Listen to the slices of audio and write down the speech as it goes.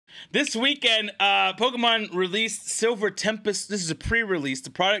This weekend, Pokemon released Silver Tempest. This is a pre-release. The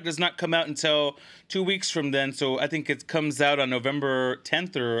product does not come out until 2 weeks from then, so I think it comes out on November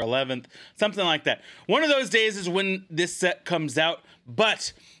 10th or 11th, something like that. One of those days is when this set comes out,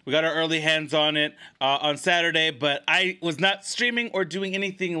 but we got our early hands on it on Saturday, but I was not streaming or doing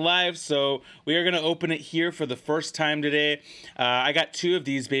anything live, so we are going to open it here for the first time today. I got 2 of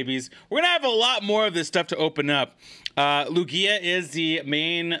these babies. We're going to have a lot more of this stuff to open up. Lugia is the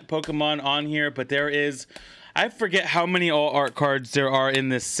main Pokemon on here, but there is, I forget how many all art cards there are in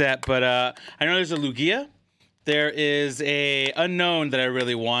this set, but I know there's a Lugia. There is a unknown that I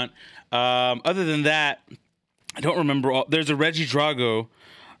really want. Other than that, I don't remember all. There's a Regidrago.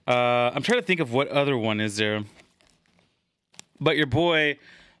 I'm trying to think of what other one is there. But your boy,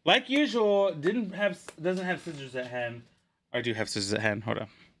 like usual, doesn't have scissors at hand. Or I do have scissors at hand. Hold on.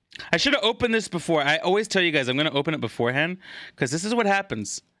 I should have opened this before. I always tell you guys I'm going to open it beforehand because this is what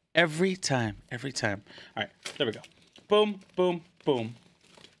happens every time. Every time. All right, there we go. Boom, boom, boom.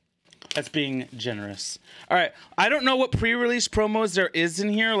 That's being generous. All right, I don't know what pre-release promos there is in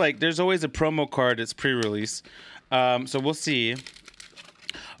here. Like, there's always a promo card that's pre-release. So we'll see.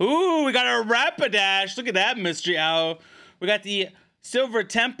 Ooh, we got a Rapidash. Look at that mystery owl. We got the Silver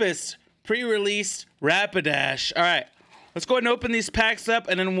Tempest pre-released Rapidash. All right. Let's go ahead and open these packs up,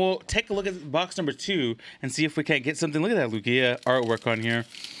 and then we'll take a look at box number 2 and see if we can't get something. Look at that Lugia artwork on here.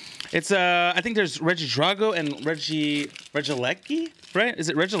 It's I think there's Regidrago and Regieleki, right? Is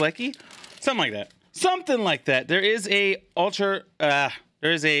it Regieleki? Something like that. Something like that. There is a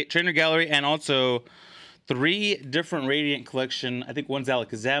trainer gallery and also 3 different Radiant collection. I think one's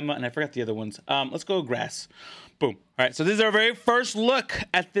Alakazam, and I forgot the other ones. Let's go grass. Boom. All right, so this is our very first look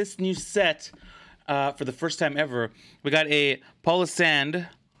at this new set. For the first time ever, we got a Polisand,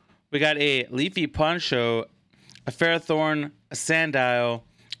 we got a Leafy Poncho, a Ferrothorn, a Sandile,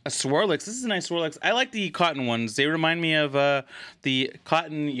 a Swirlix. This is a nice Swirlix. I like the cotton ones. They remind me of the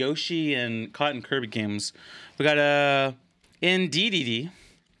Cotton Yoshi and Cotton Kirby games. We got a Indeedee,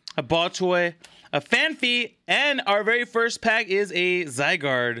 a Baltoy, a Fanfy, and our very first pack is a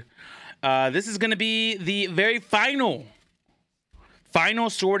Zygarde. This is going to be the very final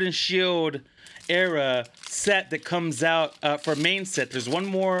Sword and Shield era set that comes out for main set. There's one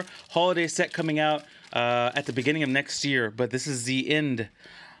more holiday set coming out at the beginning of next year, but this is the end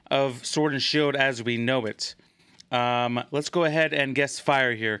of Sword and Shield as we know it. Let's go ahead and guess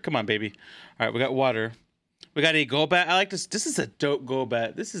fire here. Come on, baby. All right, we got water. We got a Golbat. I like this. This is a dope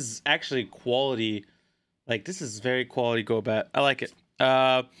Golbat. This is actually quality. Like, this is very quality Golbat. I like it.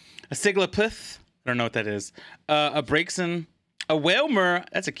 A Siglapith. I don't know what that is. A Braixen. A Wailmer.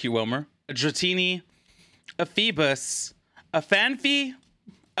 That's a cute Wailmer. A Dratini, a Phoebus, a Fanfy,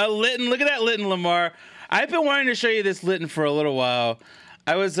 a Litten. Look at that Litten, Lamar. I've been wanting to show you this Litten for a little while.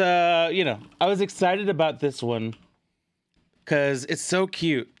 I was, I was excited about this one because it's so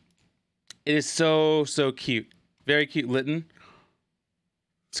cute. It is so cute. Very cute Litten.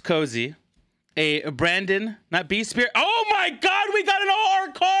 It's cozy. A Brandon, not Beast Spirit. Oh my God, we got an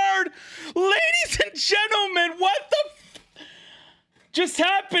all-art card! Ladies and gentlemen, what the just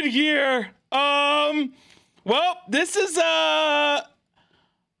happened here? Well, this is, I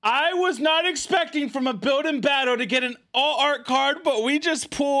was not expecting from a build and battle to get an all-art card, but we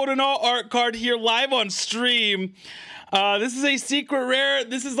just pulled an all-art card here live on stream. This is a secret rare.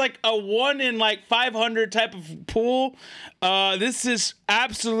 This is like a 1 in like 500 type of pool. This is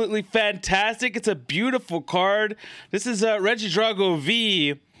absolutely fantastic. It's a beautiful card. This is a Regidrago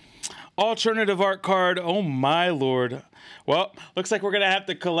V alternative art card. Oh my Lord. Well, looks like we're going to have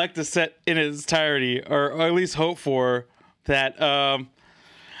to collect the set in its entirety, or at least hope for that. I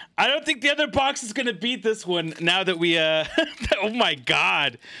don't think the other box is going to beat this one now that we, oh my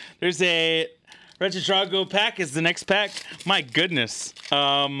God. There's a Regidrago pack is the next pack. My goodness.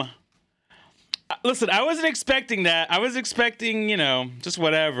 Listen, I wasn't expecting that. I was expecting, just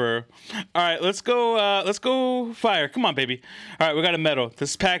whatever. All right, let's go fire. Come on, baby. All right, we got a medal.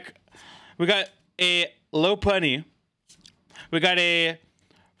 This pack, we got a Lopunny. We got a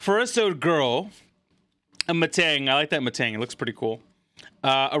Furisode Girl, a Matang. I like that Matang. It looks pretty cool.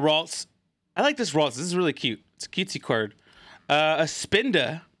 A Ralts. I like this Ralts. This is really cute. It's a cutesy card. A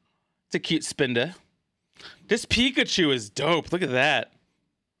Spinda. It's a cute Spinda. This Pikachu is dope. Look at that.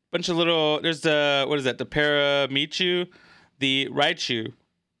 Bunch of little... There's the... What is that? The Paramichu. The Raichu.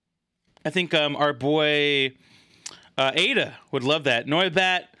 I think our boy Ada would love that.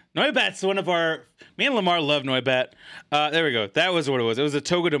 Noibat's one of our... Me and Lamar love Noibat. There we go. That was what it was. It was a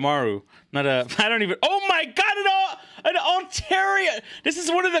Togedemaru. Not a... I don't even... Oh my God! An Altaria! This is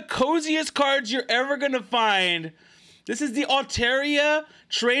one of the coziest cards you're ever going to find. This is the Altaria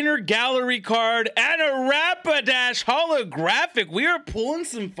Trainer Gallery card and a Rapidash holographic. We are pulling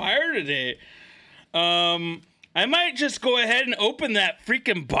some fire today. I might just go ahead and open that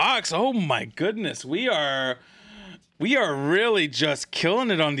freaking box. Oh my goodness, we are really just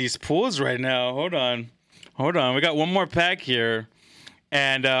killing it on these pulls right now. Hold on. We got one more pack here.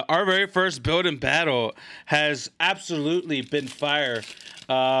 And our very first build in battle has absolutely been fire.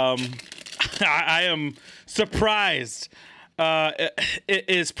 I am surprised. It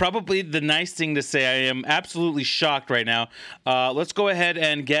is probably the nice thing to say. I am absolutely shocked right now. Let's go ahead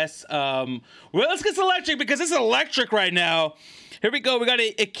and guess. Well, let's guess electric because it's electric right now. Here we go. We got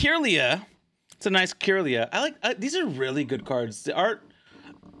a Kirlia. It's a nice Kirlia. These are really good cards. The art.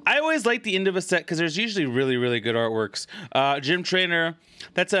 I always like the end of a set because there's usually really, really good artworks. Gym Trainer.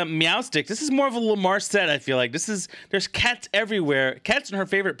 That's a Meowstic. This is more of a Lamar set, I feel like. There's cats everywhere. Cats and her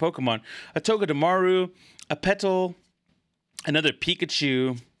favorite Pokemon. A Togedemaru, a Petal, another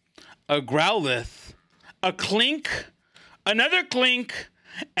Pikachu, a Growlithe, a Clink, another Clink,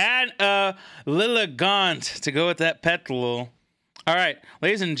 and a Lilligant to go with that Petal. All right,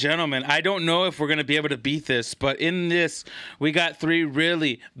 ladies and gentlemen, I don't know if we're going to be able to beat this, but in this, we got three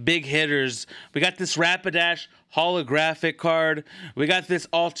really big hitters. We got this Rapidash holographic card. We got this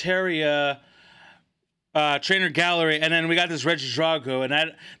Altaria Trainer Gallery, and then we got this Regidrago.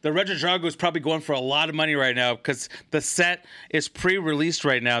 And the Regidrago is probably going for a lot of money right now because the set is pre-released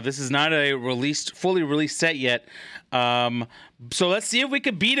right now. This is not a fully released set yet. So let's see if we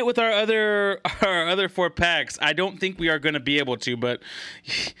can beat it with our other 4 packs. I don't think we are going to be able to, but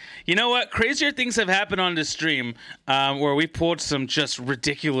you know what? Crazier things have happened on this stream where we pulled some just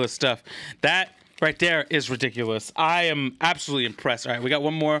ridiculous stuff. That right there is ridiculous. I am absolutely impressed. All right, we got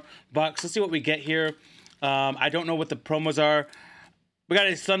one more box. Let's see what we get here. I don't know what the promos are. We got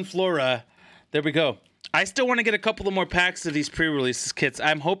a Sunflora. There we go. I still want to get a couple of more packs of these pre-release kits.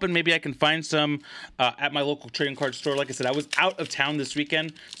 I'm hoping maybe I can find some at my local trading card store. Like I said, I was out of town this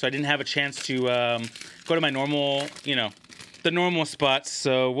weekend, so I didn't have a chance to go to my normal, the normal spots.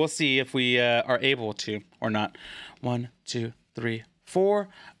 So we'll see if we are able to or not. 1, 2, 3, 4.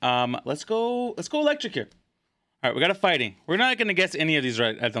 Let's go electric here. All right, we got a fighting. We're not going to guess any of these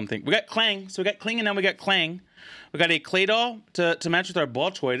right, I don't think. We got Clang. So we got Kling and now we got Clang. We got a Claydol to match with our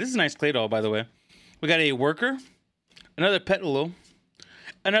ball toy. This is a nice Claydol, by the way. We got a Worker, another Petaloo,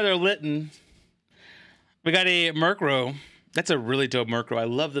 another Litten. We got a Murkrow. That's a really dope Murkrow. I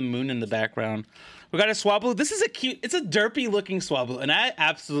love the moon in the background. We got a Swablu. This is it's a derpy looking Swablu, and I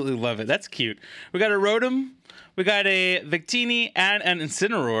absolutely love it. That's cute. We got a Rotom. We got a Victini and an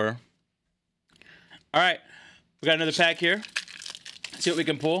Incineroar. All right, we got another pack here. Let's see what we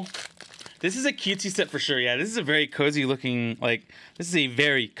can pull. This is a cutesy set for sure. Yeah, this is a very cozy looking, this is a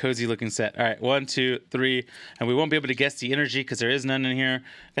very cozy looking set. All right, 1, 2, 3. And we won't be able to guess the energy because there is none in here.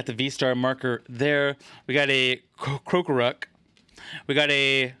 Got the V-Star marker there. We got a Krokorok. We got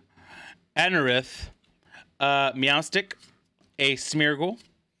a Anorith, Meowstic, a Smeargle,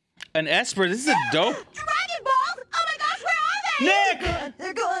 an Esper. This is a dope. Dragon Balls? Oh my gosh, where are they? Nick!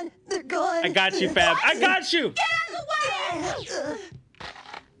 They're gone. I got you, Fab. I got you. Get out of the way!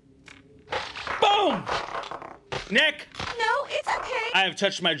 Boom! Nick! No, it's okay. I have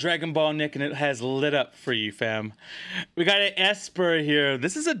touched my Dragon Ball, Nick, and it has lit up for you, fam. We got an Esper here.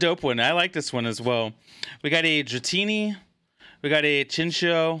 This is a dope one. I like this one as well. We got a Dratini. We got a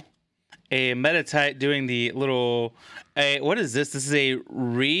Chinchou. A Metatite doing the little... what is this? This is a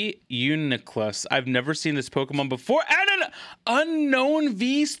Reuniclus. I've never seen this Pokemon before. And an unknown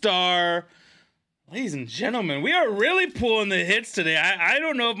V-Star. Ladies and gentlemen, we are really pulling the hits today. I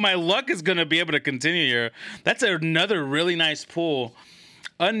don't know if my luck is going to be able to continue here. That's another really nice pull.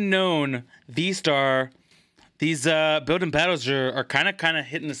 Unknown V-Star. These build and battles are kind of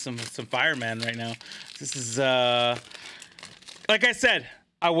hitting some fire, man, right now. This is, like I said,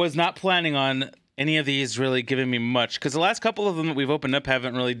 I was not planning on any of these really giving me much because the last couple of them that we've opened up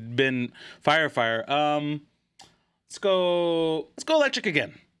haven't really been fire. Let's go electric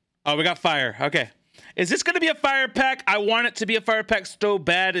again. Oh, we got fire. Okay. Is this going to be a fire pack? I want it to be a fire pack so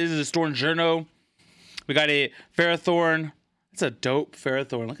bad. It is a Stormjourno. We got a Ferrothorn. That's a dope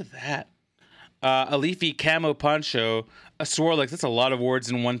Ferrothorn. Look at that. A Leafy Camo Poncho. A Swirlix. That's a lot of words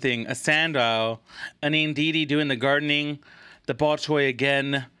in one thing. A Sandile. An Indeedee doing the gardening. The ball toy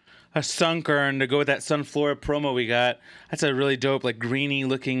again. A Sunkern to go with that Sunflora promo we got. That's a really dope, greeny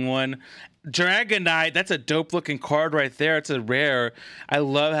looking one. Dragonite, that's a dope looking card right there. It's a rare. I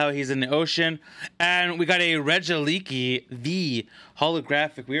love how he's in the ocean. And we got a Regieleki, the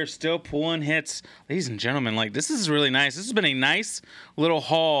holographic. We are still pulling hits. Ladies and gentlemen, like, this is really nice. This has been a nice little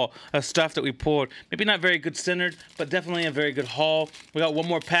haul of stuff that we pulled. Maybe not very good centered, but definitely a very good haul. We got one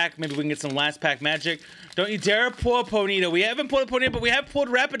more pack. Maybe we can get some last pack magic. Don't you dare pull a Ponyta. We haven't pulled a Ponyta, but we have pulled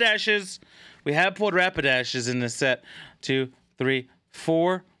Rapidashes. We have pulled Rapidashes in this set. 2, 3,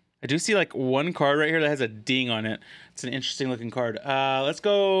 4. I do see like one card right here that has a ding on it. It's an interesting looking card. Let's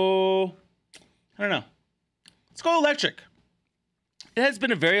go, I don't know. Let's go electric. It has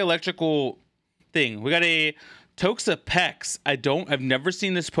been a very electrical thing. We got a Toxapex. I've never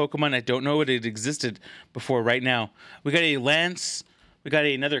seen this Pokemon. I don't know it existed before right now. We got a Lance. We got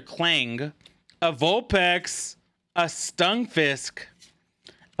another Clang. A Vulpix. A Stunfisk.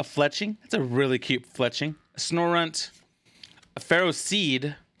 A Fletching. That's a really cute Fletching. A Snorunt. A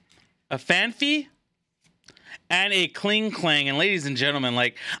Ferroseed. A Fanfy, and a Kling Clang. And ladies and gentlemen,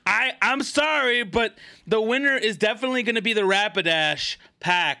 like, I'm sorry, but the winner is definitely going to be the Rapidash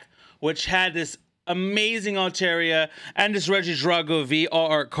pack, which had this amazing Altaria and this Regidrago V all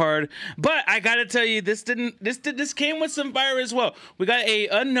art card. But I gotta tell you, this came with some fire as well. We got a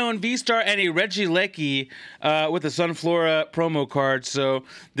unknown V-Star and a Regieleki with a Sunflora promo card. So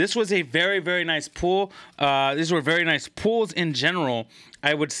this was a very, very nice pull. These were very nice pulls in general.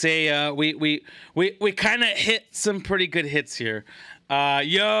 I would say we kind of hit some pretty good hits here.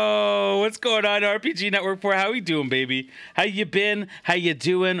 Yo, what's going on, RPG Network 4? How we doing, baby? How you been? How you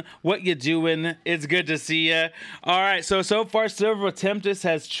doing? What you doing? It's good to see ya. All right, so far, Silver Tempest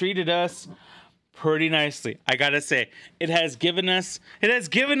has treated us pretty nicely. I gotta say, it has given us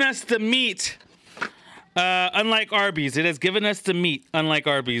the meat. Unlike Arby's, it has given us the meat. Unlike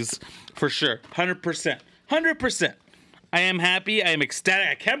Arby's, for sure, 100%, 100%. I am happy. I am ecstatic.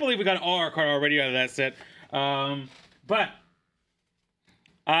 I can't believe we got an all-art card already out of that set. But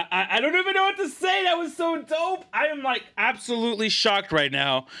I don't even know what to say. That was so dope. I am like absolutely shocked right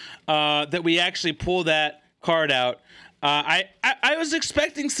now that we actually pulled that card out. I was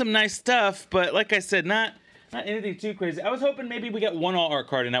expecting some nice stuff, but like I said, not anything too crazy. I was hoping maybe we get one all art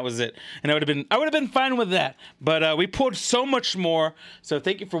card and that was it, and I would have been fine with that. But we pulled so much more. So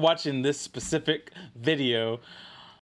thank you for watching this specific video.